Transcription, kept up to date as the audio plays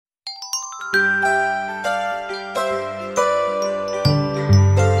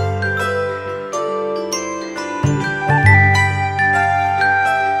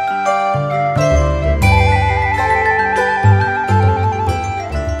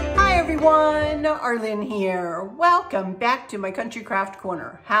Arlene here. Welcome back to my Country Craft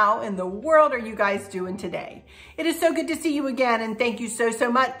Corner. How in the world are you guys doing today? It is so good to see you again, and thank you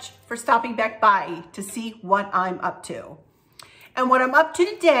so much for stopping back by to see what I'm up to. And what I'm up to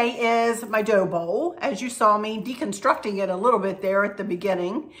today is my dough bowl, as you saw me deconstructing it a little bit there at the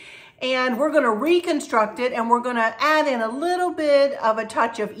beginning. And we're gonna reconstruct it, and we're gonna add in a little bit of a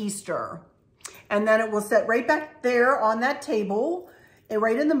touch of Easter. And then it will sit right back there on that table,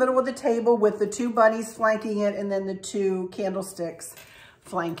 right in the middle of the table with the two bunnies flanking it and then the two candlesticks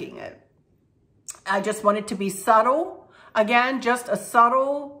flanking it. I just want it to be subtle. Again, just a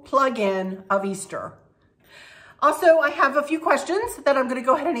subtle plug-in of Easter. Also, I have a few questions that I'm gonna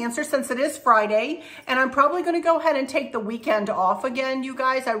go ahead and answer since it is Friday, and I'm probably gonna go ahead and take the weekend off again, you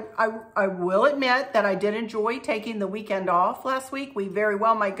guys. I will admit that I did enjoy taking the weekend off last week. We very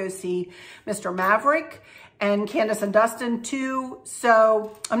well might go see Mr. Maverick and Candace and Dustin too.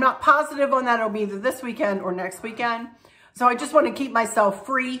 So I'm not positive on that. It'll be either this weekend or next weekend. So I just want to keep myself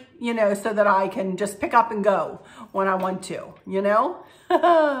free, you know, so that I can just pick up and go when I want to, you know?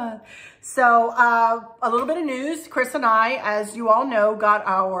 So a little bit of news. Chris and I, as you all know, got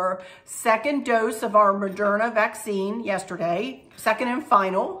our second dose of our Moderna vaccine yesterday, second and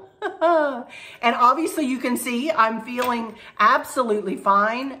final. And obviously you can see I'm feeling absolutely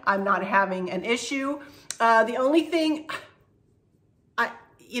fine. I'm not having an issue. The only thing,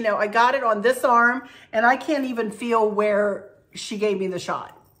 I got it on this arm and I can't even feel where she gave me the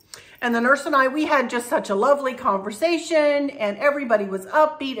shot. And the nurse and I, we had just such a lovely conversation and everybody was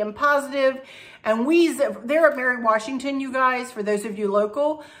upbeat and positive. And there at Mary Washington, you guys, for those of you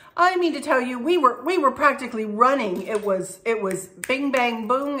local, I mean to tell you, we were practically running. It was bing, bang,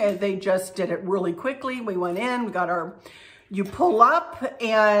 boom. And they just did it really quickly. We went in, we got you pull up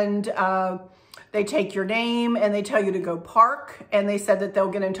and, they take your name and they tell you to go park. And they said that they'll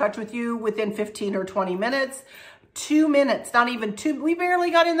get in touch with you within 15 or 20 minutes. 2 minutes, not even two. We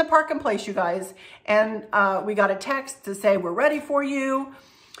barely got in the parking place, you guys. And we got a text to say, we're ready for you.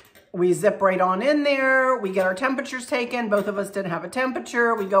 We zip right on in there. We get our temperatures taken. Both of us didn't have a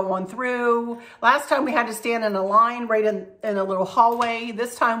temperature. We go on through. Last time we had to stand in a line right in a little hallway.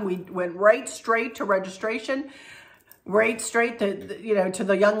 This time we went right straight to registration. Right straight to, to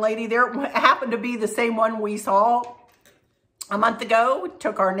the young lady there. It happened to be the same one we saw a month ago.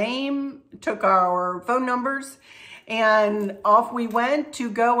 Took our name, took our phone numbers, and off we went to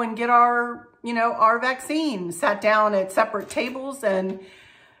go and get our vaccine. Sat down at separate tables and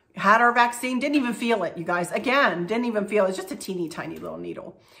had our vaccine. Didn't even feel it, you guys. Again, didn't even feel it. It's just a teeny tiny little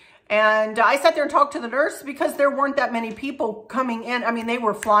needle. And I sat there and talked to the nurse because there weren't that many people coming in. I mean, they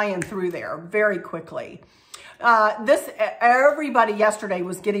were flying through there very quickly. Everybody yesterday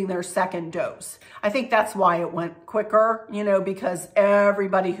was getting their second dose. I think that's why it went quicker, because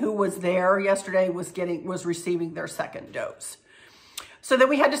everybody who was there yesterday was receiving their second dose. So then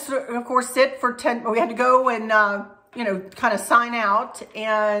we had to, of course, sit for 10, we had to go and, kind of sign out.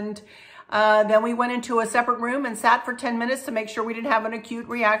 And, then we went into a separate room and sat for 10 minutes to make sure we didn't have an acute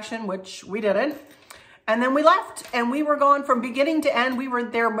reaction, which we didn't. And then we left and we were gone from beginning to end. We were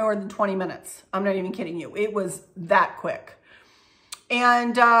there more than 20 minutes. I'm not even kidding you. It was that quick.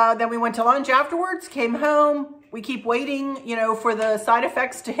 And then we went to lunch afterwards, came home. We keep waiting, for the side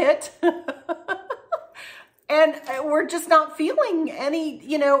effects to hit. And we're just not feeling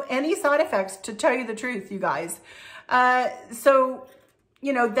any side effects, to tell you the truth, you guys. So,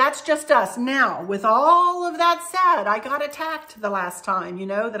 that's just us. Now, with all of that said, I got attacked the last time,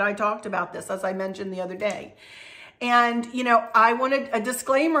 that I talked about this, as I mentioned the other day. And, I wanted a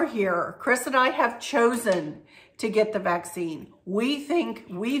disclaimer here. Chris and I have chosen to get the vaccine. We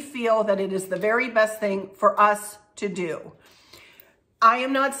feel that it is the very best thing for us to do. We are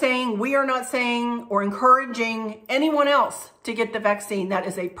not saying or encouraging anyone else to get the vaccine. That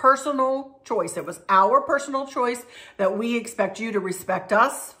is a personal choice. It was our personal choice that we expect you to respect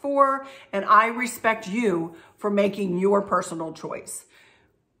us for, and I respect you for making your personal choice.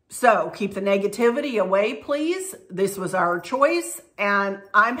 So keep the negativity away, please. This was our choice, and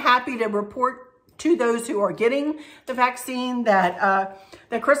I'm happy to report to those who are getting the vaccine that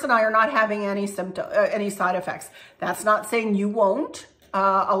Chris and I are not having any side effects. That's not saying you won't.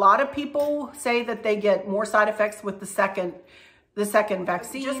 A lot of people say that they get more side effects with the second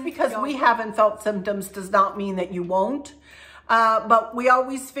vaccine. Just because we haven't felt symptoms does not mean that you won't. But we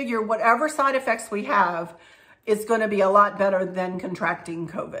always figure whatever side effects we have is going to be a lot better than contracting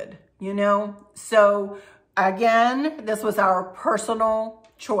COVID, So again, this was our personal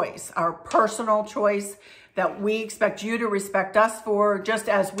choice that we expect you to respect us for, just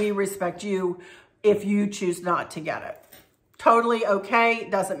as we respect you if you choose not to get it. Totally okay,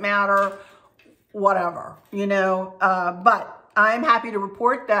 doesn't matter. whatever, you know, but I'm happy to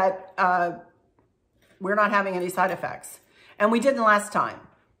report that we're not having any side effects, and we didn't last time.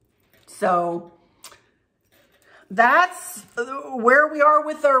 So that's where we are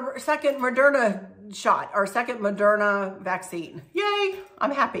with our second Moderna shot, our second Moderna vaccine. Yay,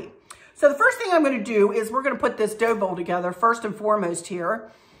 I'm happy. So the first thing I'm going to do is we're going to put this dough bowl together first and foremost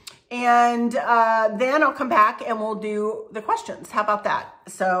here. And then I'll come back and we'll do the questions. How about that?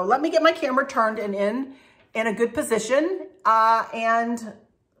 So let me get my camera turned and in a good position. And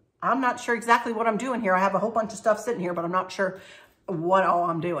I'm not sure exactly what I'm doing here. I have a whole bunch of stuff sitting here, but I'm not sure what all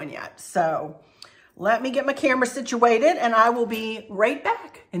I'm doing yet. So let me get my camera situated and I will be right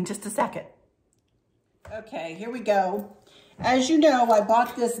back in just a second. Okay, here we go. As you know, I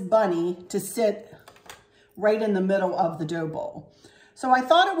bought this bunny to sit right in the middle of the dough bowl. So I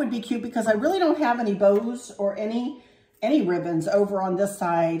thought it would be cute because I really don't have any bows or any ribbons over on this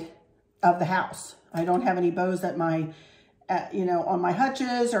side of the house. I don't have any bows at my, you know, on my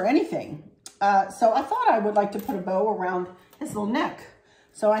hutches or anything. So I thought I would like to put a bow around his little neck.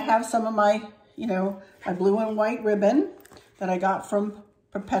 So I have some of my, you know, my blue and white ribbon that I got from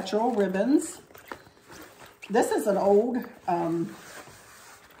Perpetual Ribbons. This is an old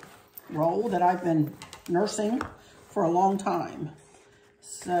roll that I've been nursing for a long time.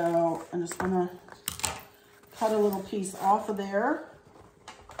 So I'm just gonna cut a little piece off of there.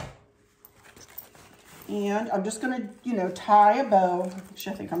 And I'm just gonna, you know, tie a bow.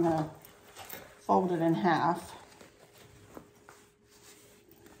 Actually, I think I'm gonna fold it in half.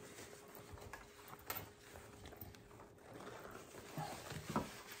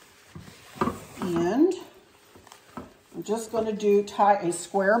 And I'm just going to tie a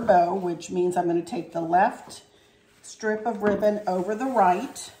square bow, which means I'm going to take the left strip of ribbon over the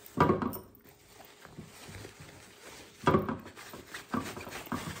right.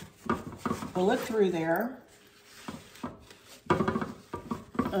 Pull it through there.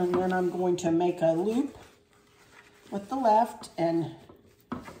 And then I'm going to make a loop with the left and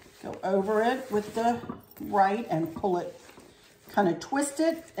go over it with the right and pull it, kind of twist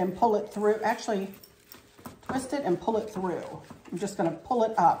it and pull it through. Actually, twist it and pull it through. I'm just going to pull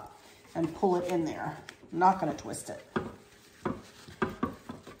it up and pull it in there. I'm not going to twist it.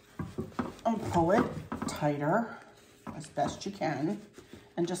 And pull it tighter as best you can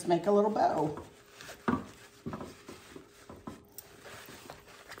and just make a little bow.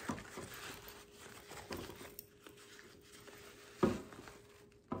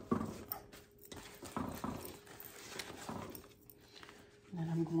 And then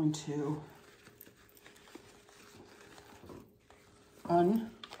I'm going to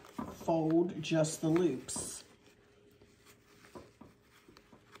unfold just the loops.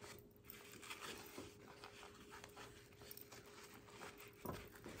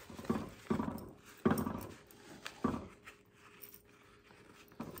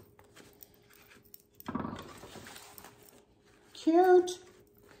 Cute,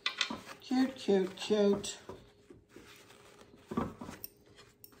 cute, cute, cute.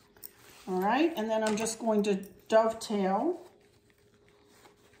 All right, and then I'm just going to dovetail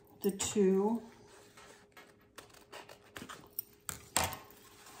the two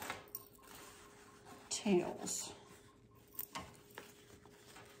tails.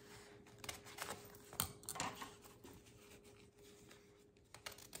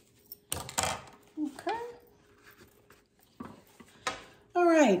 Okay. All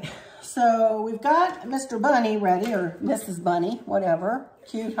right, so we've got Mr. Bunny ready, or Mrs. Bunny, whatever.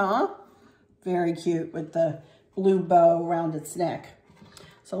 Cute, huh? Very cute with the blue bow around its neck.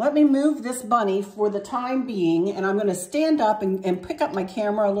 So let me move this bunny for the time being, and I'm gonna stand up and pick up my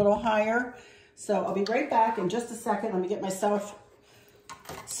camera a little higher. So I'll be right back in just a second. Let me get myself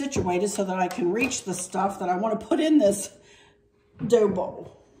situated so that I can reach the stuff that I wanna put in this dough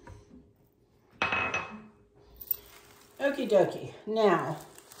bowl. Okie dokie. Now,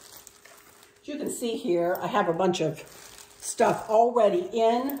 as you can see here, I have a bunch of stuff already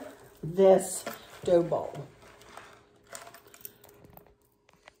in this dough bowl.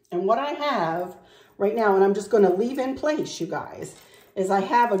 And what I have right now, and I'm just going to leave in place, you guys, is I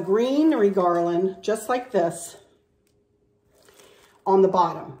have a greenery garland just like this on the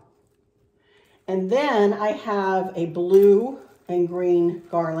bottom. And then I have a blue and green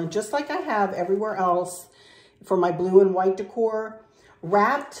garland, just like I have everywhere else for my blue and white decor,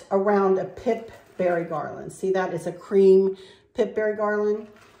 wrapped around a pipberry garland. See that? It's a cream pipberry garland.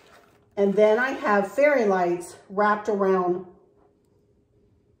 And then I have fairy lights wrapped around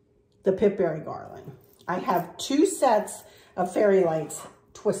the pipberry garland. I have 2 sets of fairy lights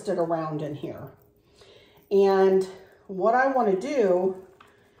twisted around in here. And what I want to do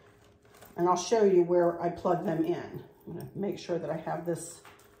and I'll show you where I plug them in. I'm gonna make sure that I have this,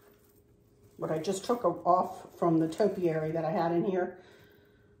 what I just took off from the topiary that I had in here.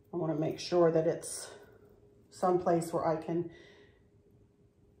 I wanna make sure that it's someplace where I can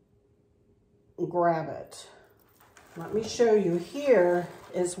grab it. Let me show you. Here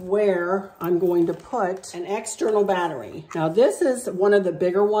is where I'm going to put an external battery. Now this is one of the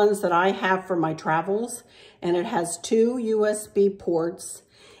bigger ones that I have for my travels, and it has 2 USB ports,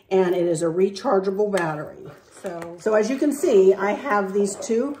 and it is a rechargeable battery. So as you can see, I have these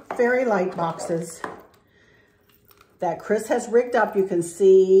 2 fairy light boxes that Chris has rigged up. You can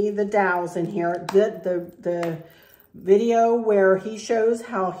see the dowels in here. The video where he shows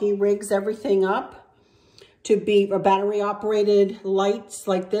how he rigs everything up to be a battery operated lights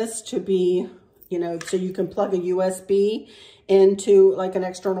like this, to be, you know, so you can plug a USB into like an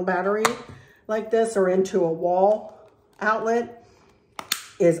external battery like this or into a wall outlet,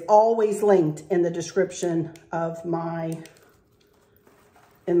 is always linked in the description of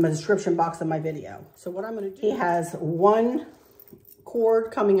in the description box of my video. So what I'm gonna do, he has one cord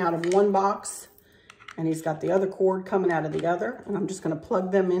coming out of one box, and he's got the other cord coming out of the other, and I'm just gonna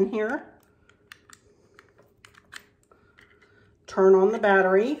plug them in here. Turn on the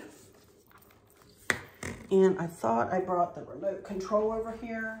battery. And I thought I brought the remote control over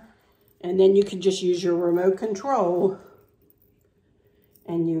here. And then you can just use your remote control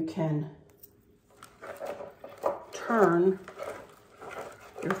and you can turn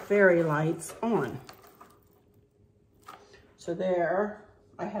your fairy lights on. So there,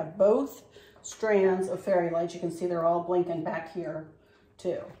 I have both strands of fairy lights. You can see they're all blinking back here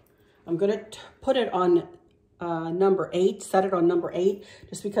too. I'm gonna put it on number 8, set it on number 8,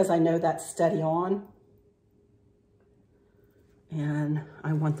 just because I know that's steady on. And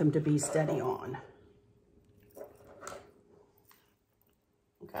I want them to be steady on.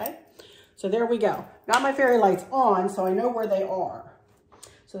 Okay, so there we go. Got my fairy lights on, so I know where they are.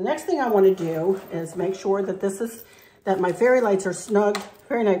 So the next thing I want to do is make sure that that my fairy lights are snug,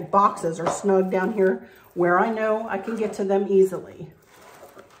 fairy light boxes are snug down here where I know I can get to them easily.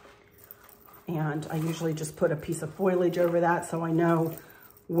 And I usually just put a piece of foliage over that so I know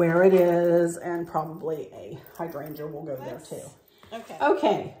where it is, and probably a hydrangea will go there too.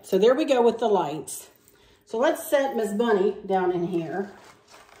 Okay, so there we go with the lights. So let's set Miss Bunny down in here.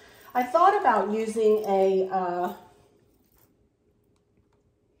 I thought about using a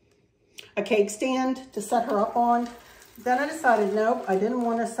cake stand to set her up on. Then I decided, nope, I didn't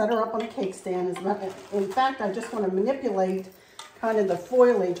want to set her up on a cake stand. In fact, I just want to manipulate kind of the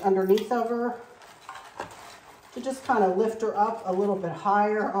foliage underneath of her to just kind of lift her up a little bit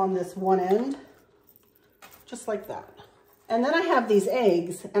higher on this one end, just like that. And then I have these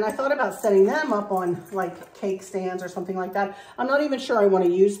eggs, and I thought about setting them up on like cake stands or something like that. I'm not even sure I want to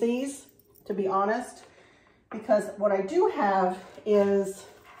use these, to be honest, because what I do have is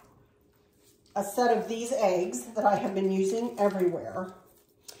a set of these eggs that I have been using everywhere.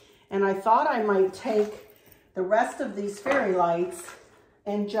 And I thought I might take the rest of these fairy lights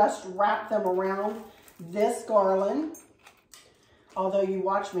and just wrap them around this garland. Although you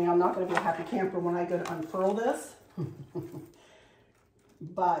watch me, I'm not going to be a happy camper when I go to unfurl this.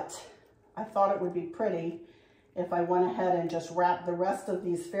 But I thought it would be pretty if I went ahead and just wrapped the rest of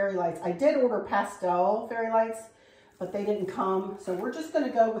these fairy lights. I did order pastel fairy lights, but they didn't come. So we're just going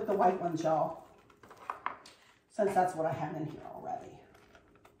to go with the white ones, y'all, since that's what I have in here already.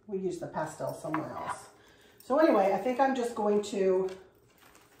 We use the pastel somewhere else. So anyway, I think I'm just going to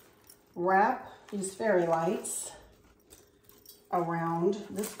wrap these fairy lights around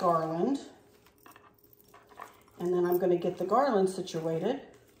this garland. And then I'm going to get the garland situated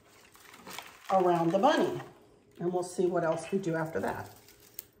around the bunny. And we'll see what else we do after that.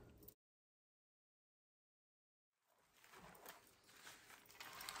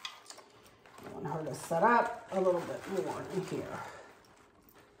 I want her to set up a little bit more in here.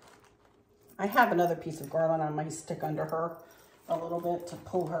 I have another piece of garland I might stick under her a little bit to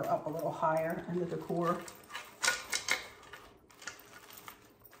pull her up a little higher in the decor.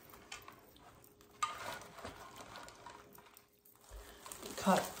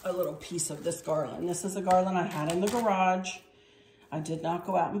 Cut a little piece of this garland. This is a garland I had in the garage. I did not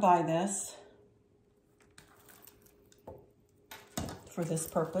go out and buy this for this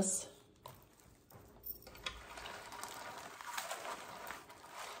purpose.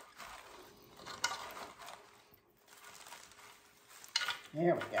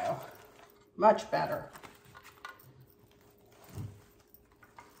 There we go. Much better.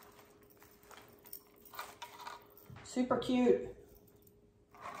 Super cute.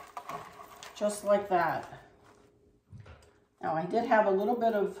 Just like that. Now I did have a little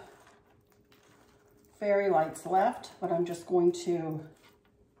bit of fairy lights left, but I'm just going to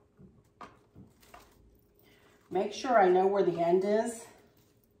make sure I know where the end is.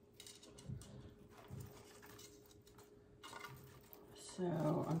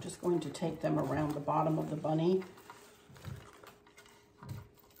 So I'm just going to take them around the bottom of the bunny.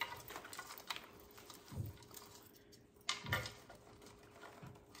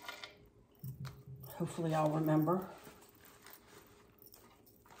 Hopefully I'll remember.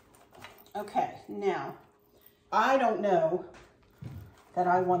 Okay, now, I don't know that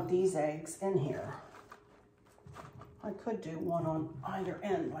I want these eggs in here. I could do one on either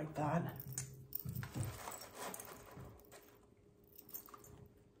end like that.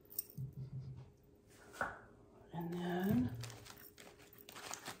 And then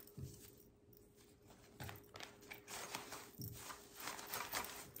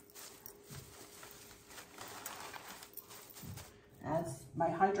as my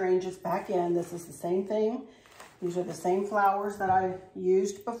hydrangeas back in, this is the same thing. These are the same flowers that I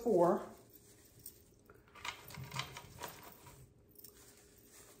used before.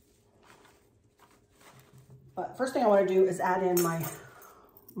 But first thing I want to do is add in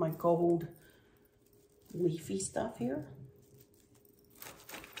my gold leafy stuff here.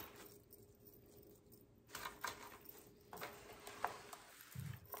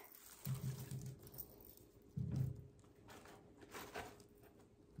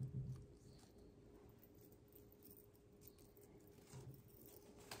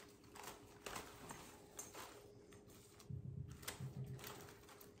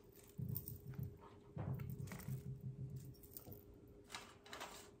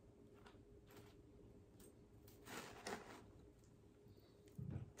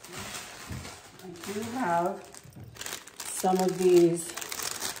 I do have some of these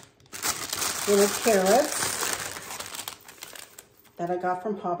little carrots that I got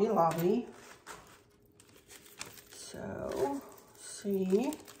from Hobby Lobby. So,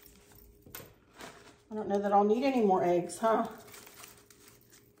 see, I don't know that I'll need any more eggs, huh?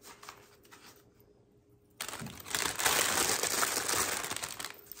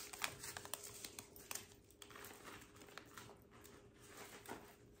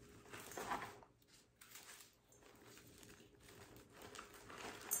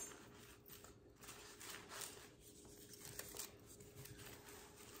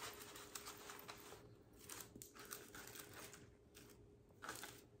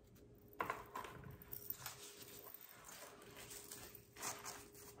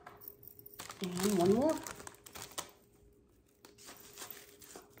 And one more.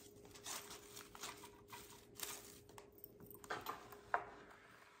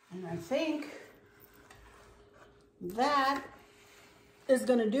 And I think that is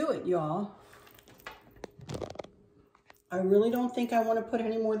going to do it, y'all. I really don't think I want to put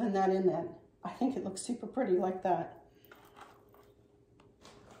any more than that in that. I think it looks super pretty like that.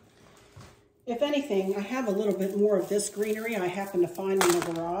 If anything, I have a little bit more of this greenery I happened to find in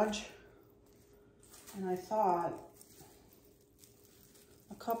the garage. And I thought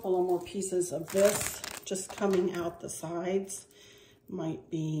a couple of more pieces of this just coming out the sides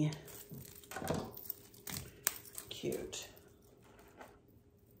might be cute.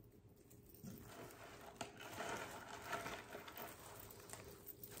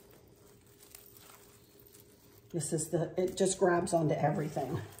 This is it just grabs onto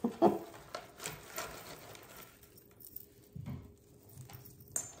everything.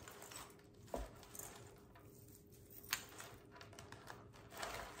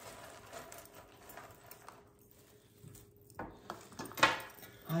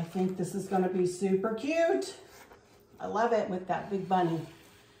 I think this is going to be super cute. I love it with that big bunny.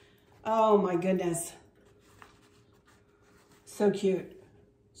 Oh my goodness. So cute.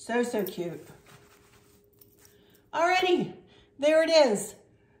 So, so cute. Alrighty, there it is.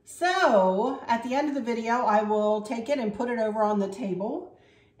 So at the end of the video, I will take it and put it over on the table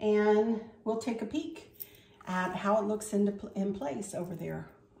and we'll take a peek at how it looks in place over there.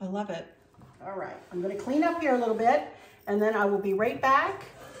 I love it. All right, I'm going to clean up here a little bit and then I will be right back.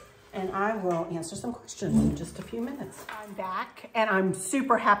 And I will answer some questions in just a few minutes. I'm back and I'm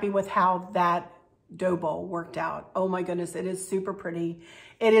super happy with how that dough bowl worked out. Oh my goodness, it is super pretty.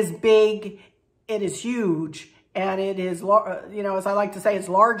 It is big, it is huge, and it is, you know, as I like to say, it's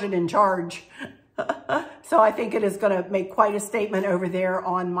large and in charge. So I think it is gonna make quite a statement over there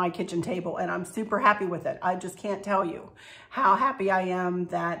on my kitchen table and I'm super happy with it. I just can't tell you how happy I am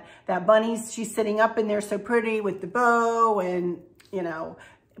that bunny's, she's sitting up in there so pretty with the bow and, you know,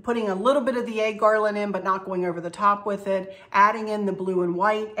 putting a little bit of the egg garland in, but not going over the top with it, adding in the blue and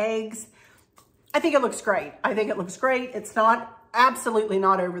white eggs. I think it looks great. I think it looks great. It's not, absolutely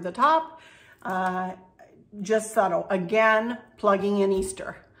not over the top. just subtle. Again, plugging in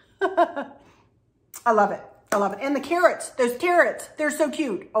Easter. I love it. I love it. And the carrots, those carrots, they're so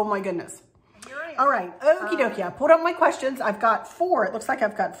cute. Oh my goodness. All right, okie dokie. I pulled up my questions. I've got 4. It looks like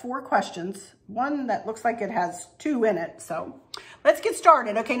I've got 4 questions. One that looks like it has 2 in it. So let's get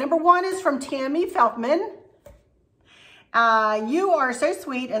started. Okay, number 1 is from Tammy Feltman. You are so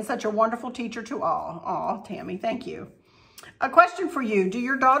sweet and such a wonderful teacher to all. Aw, Tammy, thank you. A question for you. Do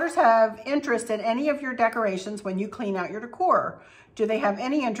your daughters have interest in any of your decorations when you clean out your decor? Do they have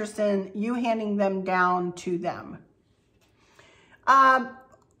any interest in you handing them down to them?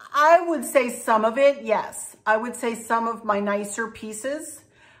 I would say some of it, yes. I would say some of my nicer pieces,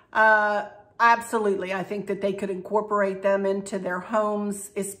 absolutely. I think that they could incorporate them into their homes,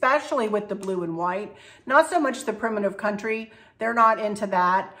 especially with the blue and white. Not so much the primitive country. They're not into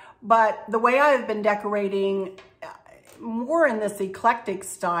that. But the way I've been decorating, more in this eclectic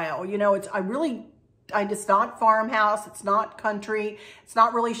style, you know, it's not farmhouse, it's not country, it's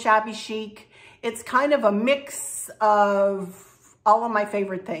not really shabby chic. It's kind of a mix of all of my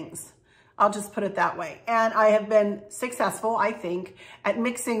favorite things. I'll just put it that way. And I have been successful, I think, at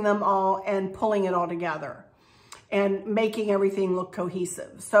mixing them all and pulling it all together and making everything look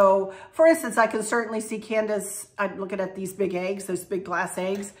cohesive. So for instance, I can certainly see Candace, I'm looking at these big eggs, those big glass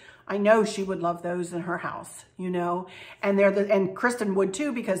eggs. I know she would love those in her house, you know, and and Kristen would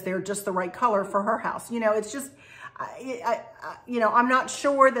too, because they're just the right color for her house. You know, it's just, you know, I'm not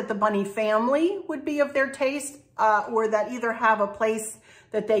sure that the bunny family would be of their taste, or that either have a place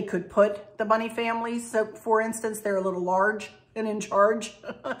that they could put the bunny family. So for instance, they're a little large and in charge.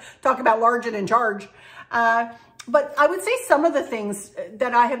 Talk about large and in charge. But I would say some of the things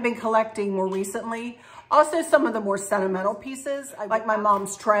that I have been collecting more recently, also some of the more sentimental pieces. I like my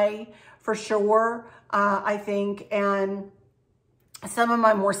mom's tray for sure, I think, and some of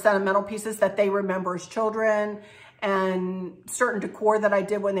my more sentimental pieces that they remember as children, and certain decor that I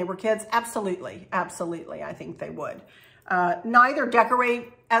did when they were kids. Absolutely, absolutely, I think they would. Neither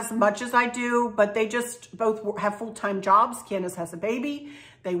decorate as much as I do, but they just both have full-time jobs. Candace has a baby.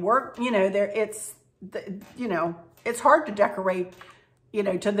 They work, you know, it's hard to decorate, you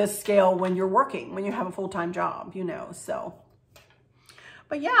know, to this scale when you're working, when you have a full-time job, you know, so.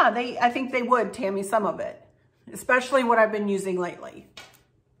 But yeah, I think they would, Tammy, some of it, especially what I've been using lately.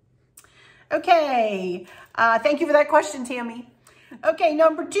 Okay, thank you for that question, Tammy. Okay,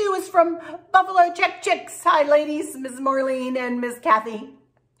 number 2 is from Buffalo Check Chicks. Hi, ladies, Ms. Marlene and Ms. Kathy.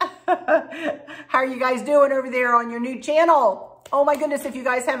 How are you guys doing over there on your new channel? Oh my goodness, if you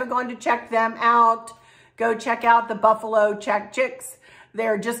guys haven't gone to check them out, go check out the Buffalo Check Chicks.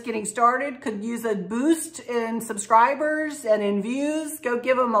 They're just getting started, could use a boost in subscribers and in views. Go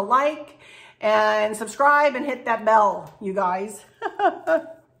give them a like and subscribe and hit that bell, you guys.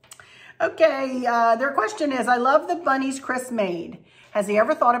 Okay, their question is, I love the bunnies Chris made. Has he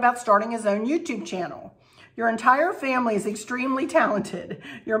ever thought about starting his own YouTube channel? Your entire family is extremely talented.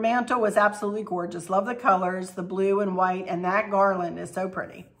 Your mantle was absolutely gorgeous. Love the colors, the blue and white, and that garland is so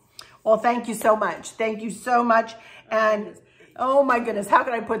pretty. Well, thank you so much. Thank you so much. And oh my goodness, how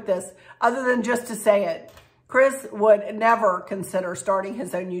can I put this other than just to say it? Chris would never consider starting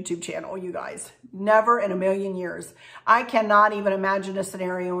his own YouTube channel, you guys. Never in a million years. I cannot even imagine a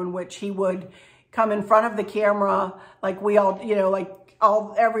scenario in which he would come in front of the camera like we all, you know, like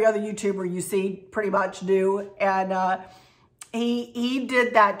every other YouTuber you see pretty much do. And he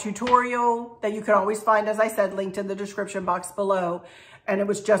did that tutorial that you can always find, as I said, linked in the description box below. And it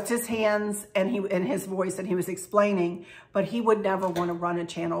was just his hands and his voice, and he was explaining, but he would never want to run a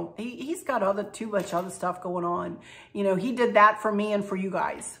channel. He's got too much other stuff going on. You know, he did that for me and for you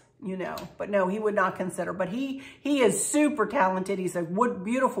guys, you know, but no, he would not consider. But he is super talented. He's a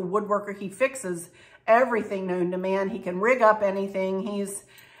beautiful woodworker. He fixes everything known to man. He can rig up anything. He's,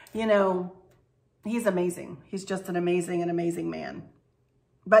 you know, he's amazing. He's just an amazing man.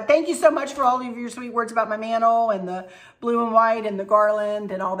 But thank you so much for all of your sweet words about my mantle and the blue and white and the garland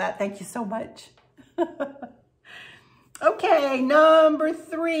and all that. Thank you so much. Okay, number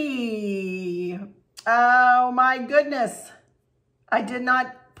 3. Oh my goodness. I did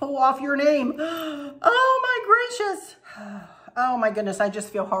not pull off your name. Oh my gracious. Oh my goodness. I just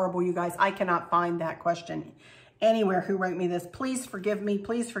feel horrible, you guys. I cannot find that question anywhere who wrote me this. Please forgive me.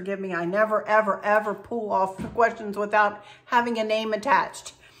 Please forgive me. I never, ever pull off the questions without having a name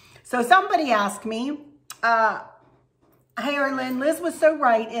attached. So somebody asked me, hey, Arlene, Liz was so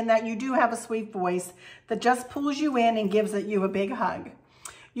right in that you do have a sweet voice that just pulls you in and gives you a big hug.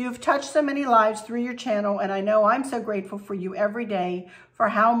 You've touched so many lives through your channel, and I know I'm so grateful for you every day for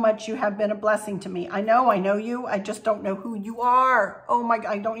how much you have been a blessing to me. I know you. I just don't know who you are. Oh my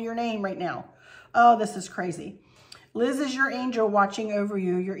God, I don't know your name right now. Oh, this is crazy. Liz is your angel watching over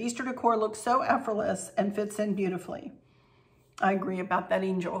you. Your Easter decor looks so effortless and fits in beautifully. I agree about that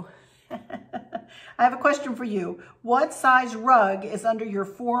angel. I have a question for you. What size rug is under your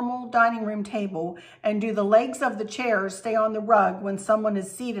formal dining room table, and do the legs of the chairs stay on the rug when someone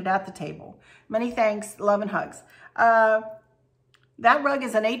is seated at the table? Many thanks, love and hugs. That rug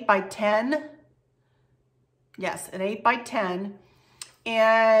is an 8 by 10. Yes, an 8 by 10.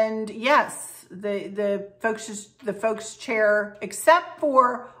 And yes, the folks chair, except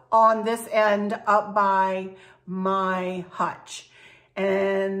for on this end up by my hutch.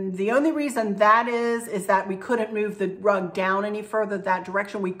 And the only reason that is that we couldn't move the rug down any further that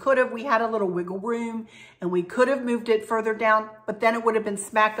direction. We could have, we had a little wiggle room and we could have moved it further down, but then it would have been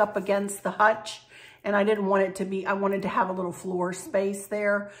smack up against the hutch. And I didn't want it to be, I wanted to have a little floor space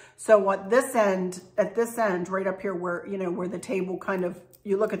there. So at this end, right up here where, you know, where the table kind of,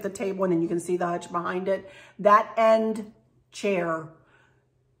 you look at the table and then you can see the hutch behind it, that end chair,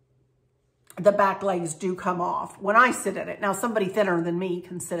 the back legs do come off when I sit in it. Now, somebody thinner than me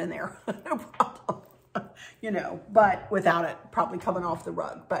can sit in there, no problem, you know, but without it probably coming off the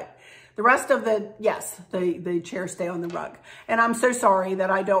rug. But the rest of the, yes, the chairs stay on the rug. And I'm so sorry that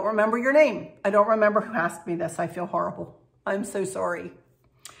I don't remember your name. I don't remember who asked me this. I feel horrible. I'm so sorry.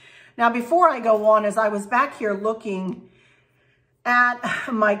 Now, before I go on, as I was back here looking at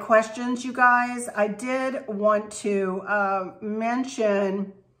my questions, you guys, I did want to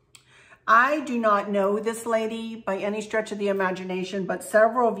mention, I do not know this lady by any stretch of the imagination, but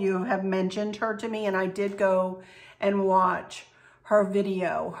several of you have mentioned her to me, and I did go and watch her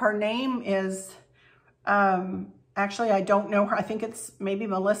video. Her name is, actually, I don't know her. I think it's maybe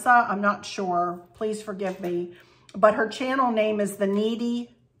Melissa. I'm not sure. Please forgive me. But her channel name is the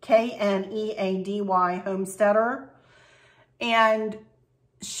KNEADY, K-N-E-A-D-Y Homesteader. And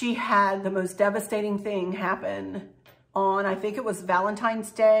she had the most devastating thing happen on, I think it was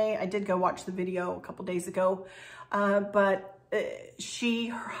Valentine's Day. I did go watch the video a couple days ago. But she,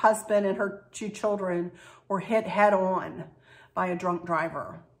 her husband, and her 2 children were hit head on by a drunk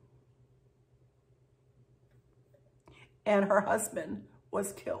driver. And her husband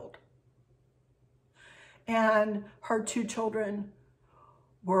was killed. And her 2 children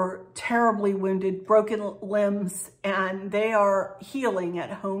were terribly wounded, broken limbs, and they are healing at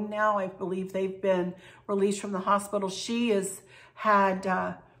home now. I believe they've been released from the hospital. She has had,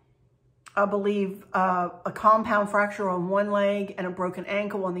 I believe, a compound fracture on one leg and a broken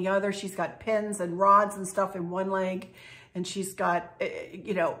ankle on the other. She's got pins and rods and stuff in one leg. And she's got,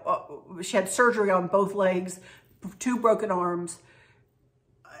 you know, she had surgery on both legs, 2 broken arms.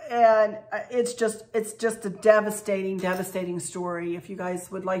 And it's just a devastating story. If you guys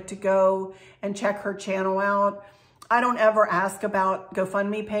would like to go and check her channel out. I don't ever ask about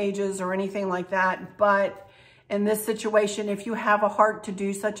GoFundMe pages or anything like that. But in this situation, if you have a heart to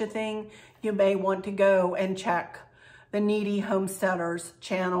do such a thing, you may want to go and check the KNEADY Homesteader's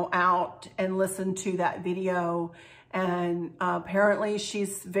channel out and listen to that video. And apparently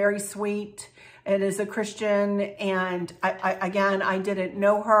she's very sweet and is a Christian. And again, I didn't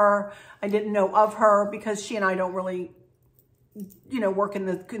know her. I didn't know of her because she and I don't really, you know, work in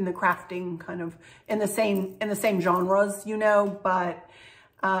the crafting kind of in the same genres, you know. But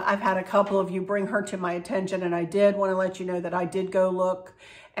I've had a couple of you bring her to my attention, and I did want to let you know that I did go look,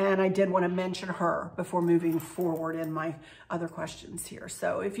 and I did want to mention her before moving forward in my other questions here.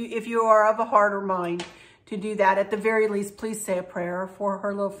 So if you are of a heart or mind to do that, at the very least, please say a prayer for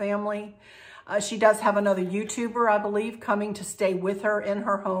her little family. She does have another YouTuber, I believe, coming to stay with her in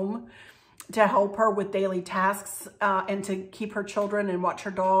her home to help her with daily tasks and to keep her children and watch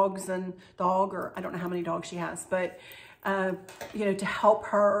her dogs and dog, or I don't know how many dogs she has, but, you know, to help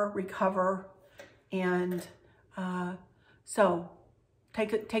her recover. And so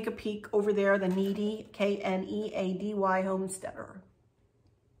take a peek over there, the KNEADY, K-N-E-A-D-Y Homesteader.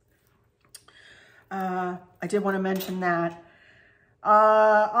 I did want to mention that.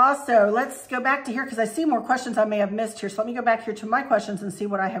 Also, let's go back to here because I see more questions I may have missed here. So let me go back here to my questions and see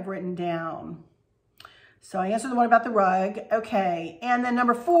what I have written down. So I answered the one about the rug. Okay. And then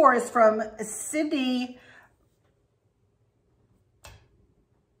number 4 is from Sydney.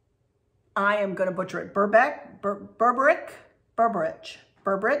 I am going to butcher it. Berberich.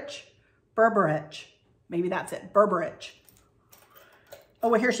 Maybe that's it. Berberich. Oh,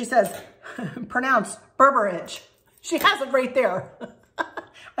 well, here she says, pronounced Berberich. She has it right there.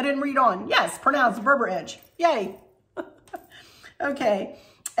 I didn't read on. Yes, pronounced Berberich. Yay. Okay.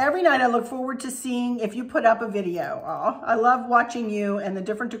 Every night I look forward to seeing if you put up a video. Aw, I love watching you and the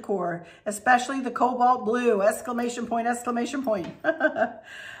different decor, especially the cobalt blue, exclamation point, exclamation point.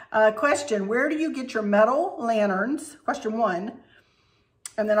 Question, where do you get your metal lanterns? Question 1.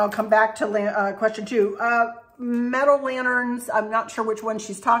 And then I'll come back to question 2. Metal lanterns, I'm not sure which one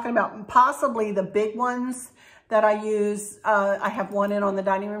she's talking about. Possibly the big ones that I use. I have one on the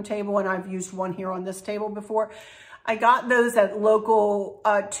dining room table, and I've used one here on this table before. I got those at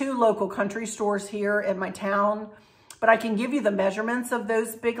two local country stores here in my town, but I can give you the measurements of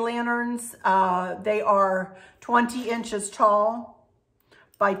those big lanterns. They are 20 inches tall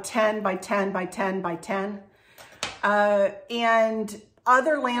by 10 by 10 by 10 by 10. And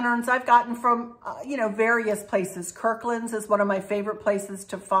other lanterns I've gotten from, various places. Kirkland's is one of my favorite places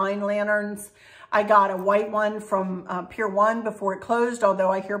to find lanterns. I got a white one from Pier 1 before it closed, although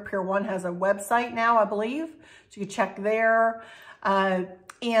I hear Pier 1 has a website now, I believe. So you can check there.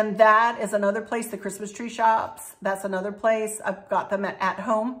 And that is another place, the Christmas tree shops. That's another place. I've got them at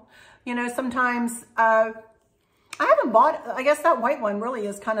home. Sometimes I haven't bought, I guess that white one really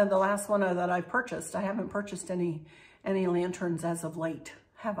is kind of the last one that I've purchased. I haven't purchased any lanterns as of late,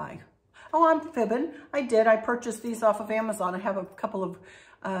 have I? Oh, I'm fibbing. I did. I purchased these off of Amazon. I have a couple of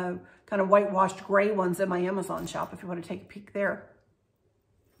kind of whitewashed gray ones in my Amazon shop if you want to take a peek there.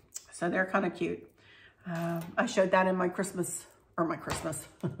 So they're kind of cute. I showed that in my I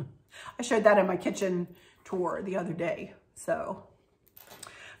showed that in my kitchen tour the other day. So,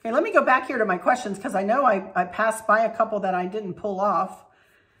 okay, let me go back here to my questions because I know I passed by a couple that I didn't pull off.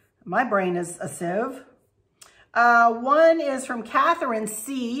 My brain is a sieve. One is from Catherine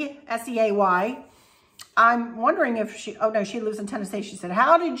C, S-E-A-Y. I'm wondering if she lives in Tennessee. She said,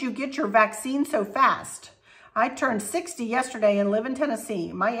 how did you get your vaccine so fast? I turned 60 yesterday and live in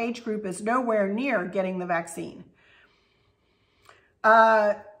Tennessee. My age group is nowhere near getting the vaccine.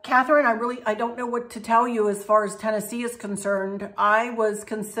 Catherine, I don't know what to tell you as far as Tennessee is concerned. I was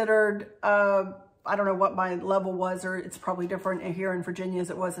considered, I don't know what my level was, or it's probably different here in Virginia as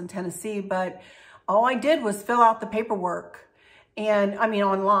it was in Tennessee, but all I did was fill out the paperwork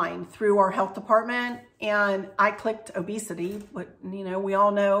online through our health department, and I clicked obesity, but we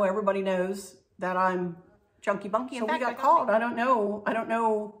all know, everybody knows that I'm chunky bunky. So we got called. I don't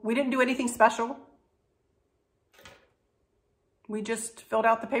know. We didn't do anything special. We just filled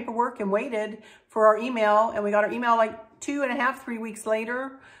out the paperwork and waited for our email, and we got our email like 2.5, 3 weeks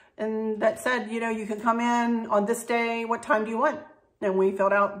later. And that said, you can come in on this day. What time do you want? And we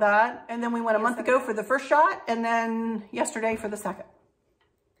filled out that. And then we went a month ago for the first shot, and then yesterday for the second.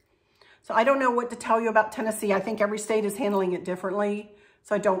 So I don't know what to tell you about Tennessee. I think every state is handling it differently.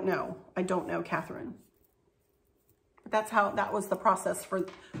 So I don't know. I don't know, Catherine. But that was the process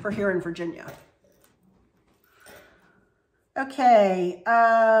for here in Virginia. Okay.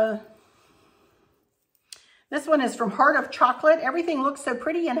 This one is from Heart of Chocolate. Everything looks so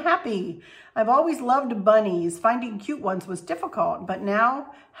pretty and happy. I've always loved bunnies. Finding cute ones was difficult, but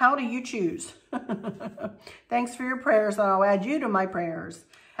now, how do you choose? Thanks for your prayers, and I'll add you to my prayers.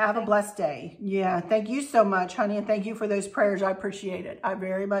 Have a blessed day. Yeah, thank you so much, honey, and thank you for those prayers. I appreciate it. I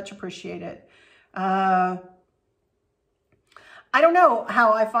very much appreciate it. I don't know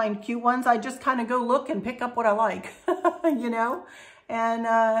how I find cute ones. I just kind of go look and pick up what I like, And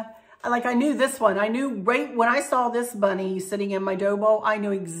I knew this one. I knew right when I saw this bunny sitting in my dough bowl, I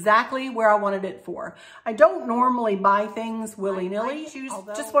knew exactly where I wanted it for. I don't normally buy things willy-nilly. I choose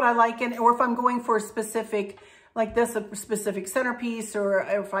just what I like, or if I'm going for a specific, like this, a specific centerpiece, or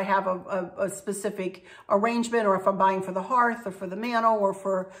if I have a specific arrangement, or if I'm buying for the hearth or for the mantle or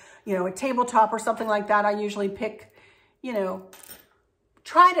for, a tabletop or something like that, I usually pick,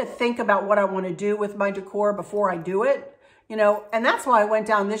 try to think about what I want to do with my decor before I do it. And that's why I went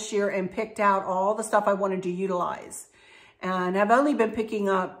down this year and picked out all the stuff I wanted to utilize. And I've only been picking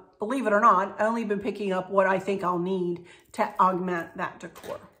up, believe it or not, only been picking up what I think I'll need to augment that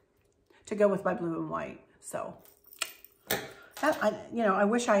decor, to go with my blue and white. So, I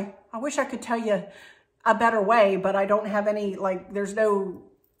wish I could tell you a better way, but I don't have any, there's no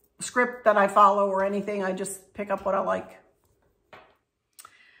script that I follow or anything. I just pick up what I like.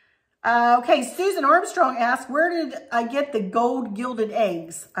 Okay, Susan Armstrong asked, where did I get the gold gilded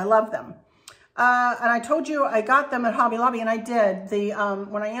eggs? I love them. And I told you I got them at Hobby Lobby, and I did.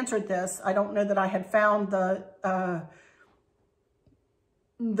 When I answered this, I don't know that I had found the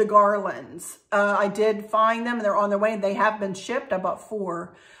garlands. I did find them, and they're on their way. They have been shipped. I bought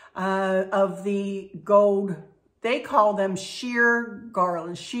 4 of the gold They call them sheer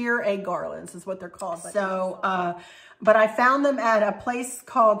garlands. Sheer egg garlands is what they're called. So, but I found them at a place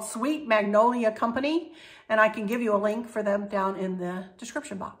called Sweet Magnolia Company, and I can give you a link for them down in the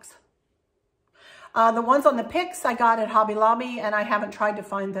description box. The ones on the picks I got at Hobby Lobby, and I haven't tried to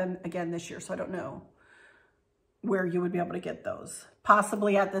find them again this year, so I don't know where you would be able to get those.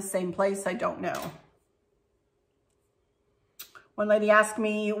 Possibly at the same place, I don't know. One lady asked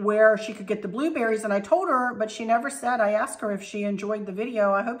me where she could get the blueberries, and I told her, but she never said. I asked her if she enjoyed the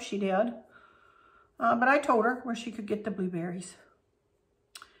video. I hope she did. But I told her where she could get the blueberries.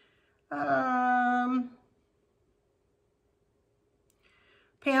 Pam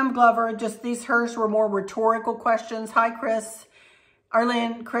Glover, just these hers were more rhetorical questions. Hi, Chris.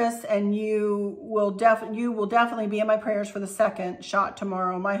 Arlene, Chris, and you will definitely be in my prayers for the second shot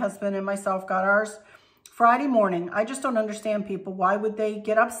tomorrow. My husband and myself got ours Friday morning. I just don't understand people. Why would they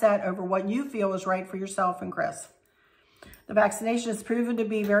get upset over what you feel is right for yourself and Chris? The vaccination has proven to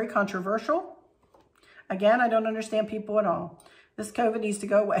be very controversial. Again, I don't understand people at all. This COVID needs to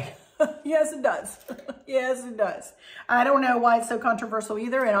go away. Yes, it does. Yes, it does. I don't know why it's so controversial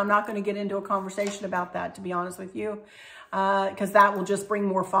either, and I'm not going to get into a conversation about that, to be honest with you, because that will just bring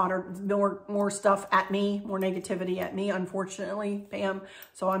more fodder, more stuff at me, more negativity at me, unfortunately, Pam.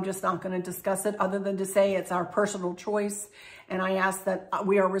 So I'm just not going to discuss it other than to say it's our personal choice, and I ask that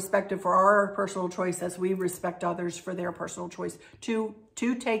we are respected for our personal choice as we respect others for their personal choice to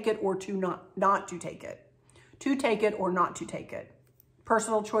take it or to not to take it. To take it or not to take it.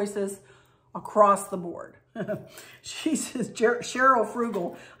 Personal choices across the board. She says, Cheryl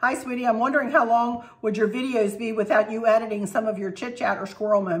Frugal. Hi, sweetie. I'm wondering how long would your videos be without you editing some of your chit-chat or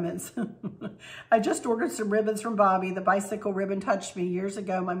squirrel moments? I just ordered some ribbons from Bobby. The bicycle ribbon touched me years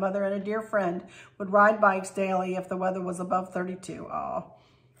ago. My mother and a dear friend would ride bikes daily if the weather was above 32. Oh,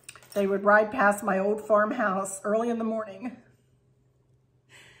 they would ride past my old farmhouse early in the morning,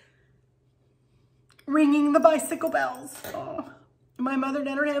 ringing the bicycle bells. Oh, my mother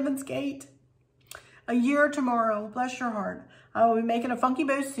entered heaven's gate. A year tomorrow. Bless your heart. I will be making a funky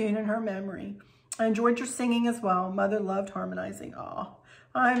bow soon in her memory. I enjoyed your singing as well. Mother loved harmonizing. Oh,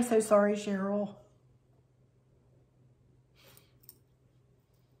 I'm so sorry, Cheryl.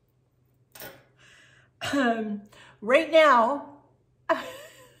 Right now,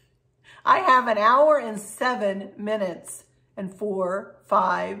 I have an hour and 7 minutes and 4,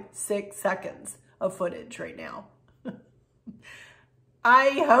 5, 6 seconds of footage right now.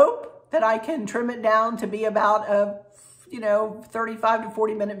 I hope that I can trim it down to be about a, 35 to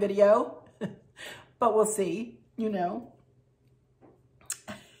 40 minute video, but we'll see,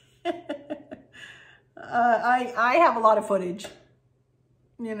 I have a lot of footage,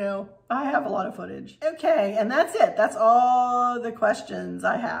 I have a lot of footage. Okay, and that's it. That's all the questions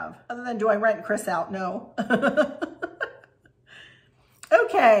I have. Other than, do I rent Chris out? No.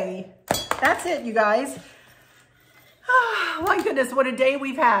 Okay, that's it, you guys. Oh, my goodness, what a day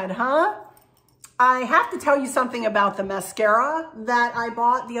we've had, huh? I have to tell you something about the mascara that I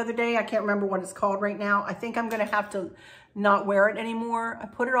bought the other day. I can't remember what it's called right now. I think I'm going to have to not wear it anymore. I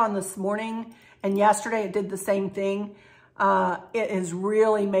put it on this morning, and yesterday it did the same thing. It is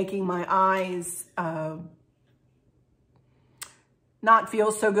really making my eyes not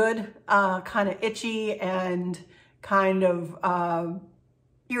feel so good, kind of itchy and kind of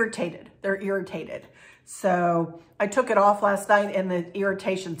irritated. They're irritated. So I took it off last night and the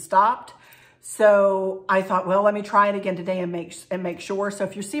irritation stopped. So I thought, well, let me try it again today and make sure. So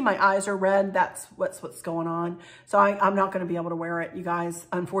if you see my eyes are red, that's what's going on. So I'm not going to be able to wear it, you guys.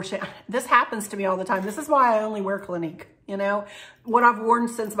 Unfortunately, this happens to me all the time. This is why I only wear Clinique, what I've worn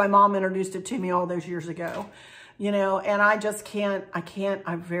since my mom introduced it to me all those years ago, and I just can't,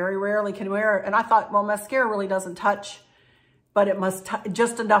 I very rarely can wear it. And I thought, well, mascara really doesn't touch, but it must,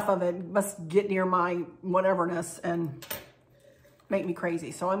 just enough of it must get near my whateverness and make me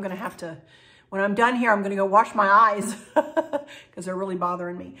crazy. So I'm going to have to, when I'm done here, I'm going to go wash my eyes because they're really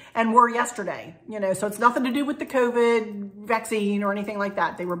bothering me, and were yesterday, so it's nothing to do with the COVID vaccine or anything like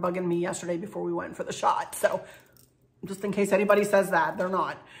that. They were bugging me yesterday before we went for the shot. So just in case anybody says that, they're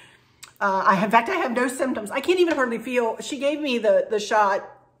not. In fact, I have no symptoms. I can't even hardly feel, she gave me the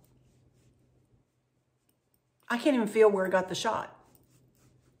shot. I can't even feel where I got the shot.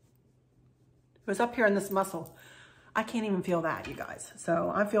 It was up here in this muscle. I can't even feel that, you guys.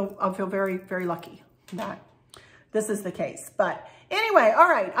 So I feel very, very lucky that this is the case. But anyway, all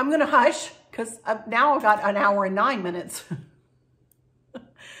right, I'm going to hush because now I've got an hour and 9 minutes.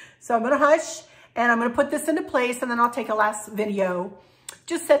 So I'm going to hush and I'm going to put this into place, and then I'll take a last video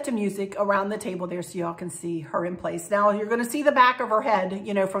just set to music around the table there so y'all can see her in place. Now you're going to see the back of her head,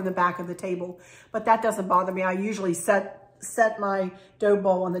 you know, from the back of the table, but that doesn't bother me. I usually set my dough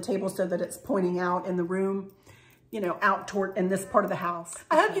bowl on the table so that it's pointing out in the room, you know, out toward in this part of the house.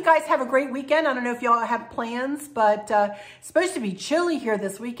 I hope you guys have a great weekend. I don't know if y'all have plans, but it's supposed to be chilly here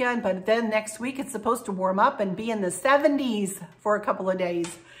this weekend, but then next week it's supposed to warm up and be in the 70s for a couple of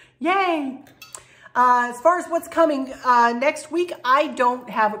days. Yay! As far as what's coming next week, I don't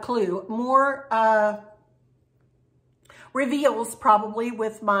have a clue. More reveals probably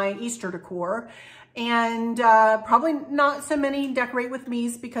with my Easter decor. And probably not so many decorate with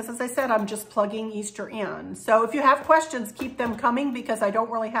me's because, as I said, I'm just plugging Easter in. So if you have questions, keep them coming because I don't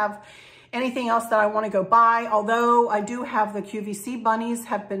really have anything else that I want to go buy. Although I do have the QVC bunnies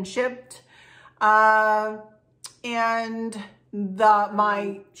have been shipped. And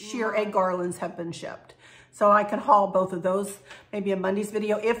my sheer egg garlands have been shipped. So I can haul both of those maybe in Monday's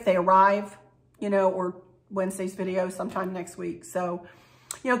video if they arrive, you know, or Wednesday's video sometime next week. So,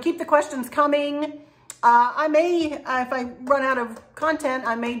 you know, keep the questions coming. I may, if I run out of content,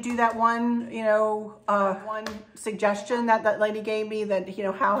 I may do that one, you know, one suggestion that lady gave me that, you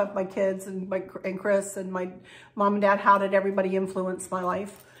know, how have my kids and Chris and my mom and dad, how did everybody influence my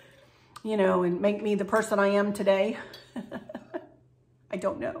life, you know, and make me the person I am today? I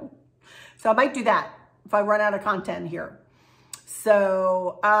don't know. So I might do that if I run out of content here.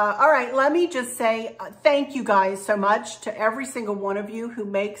 So, all right, let me just say thank you guys so much to every single one of you who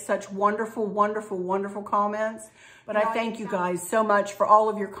make such wonderful, wonderful, wonderful comments. But I thank you guys so much for all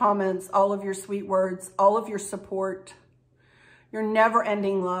of your comments, all of your sweet words, all of your support, your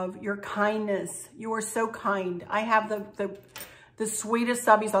never-ending love, your kindness. You are so kind. I have the sweetest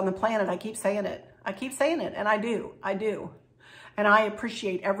subbies on the planet. I keep saying it. I keep saying it, and I do. I do. And I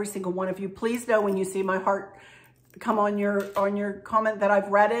appreciate every single one of you. Please know when you see my heart come on your comment that I've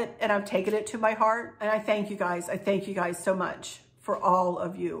read it and I've taken it to my heart. And I thank you guys. I thank you guys so much for all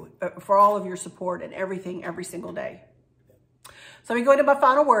of you, for all of your support and everything every single day. So let me go into my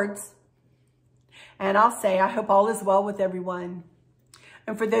final words. And I'll say, I hope all is well with everyone.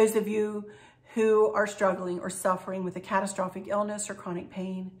 And for those of you who are struggling or suffering with a catastrophic illness or chronic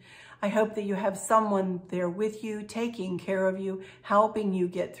pain, I hope that you have someone there with you, taking care of you, helping you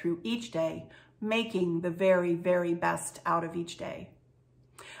get through each day, making the very, very best out of each day.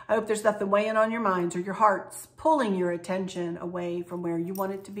 I hope there's nothing weighing on your minds or your hearts, pulling your attention away from where you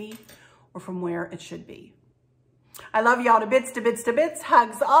want it to be or from where it should be. I love y'all to bits, to bits, to bits,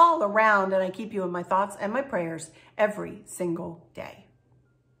 hugs all around, and I keep you in my thoughts and my prayers every single day.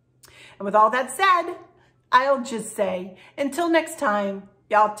 And with all that said, I'll just say, until next time,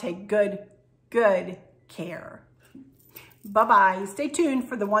 y'all take good care. Bye-bye. Stay tuned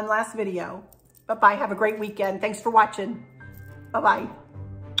for the one last video. Bye-bye. Have a great weekend. Thanks for watching. Bye-bye.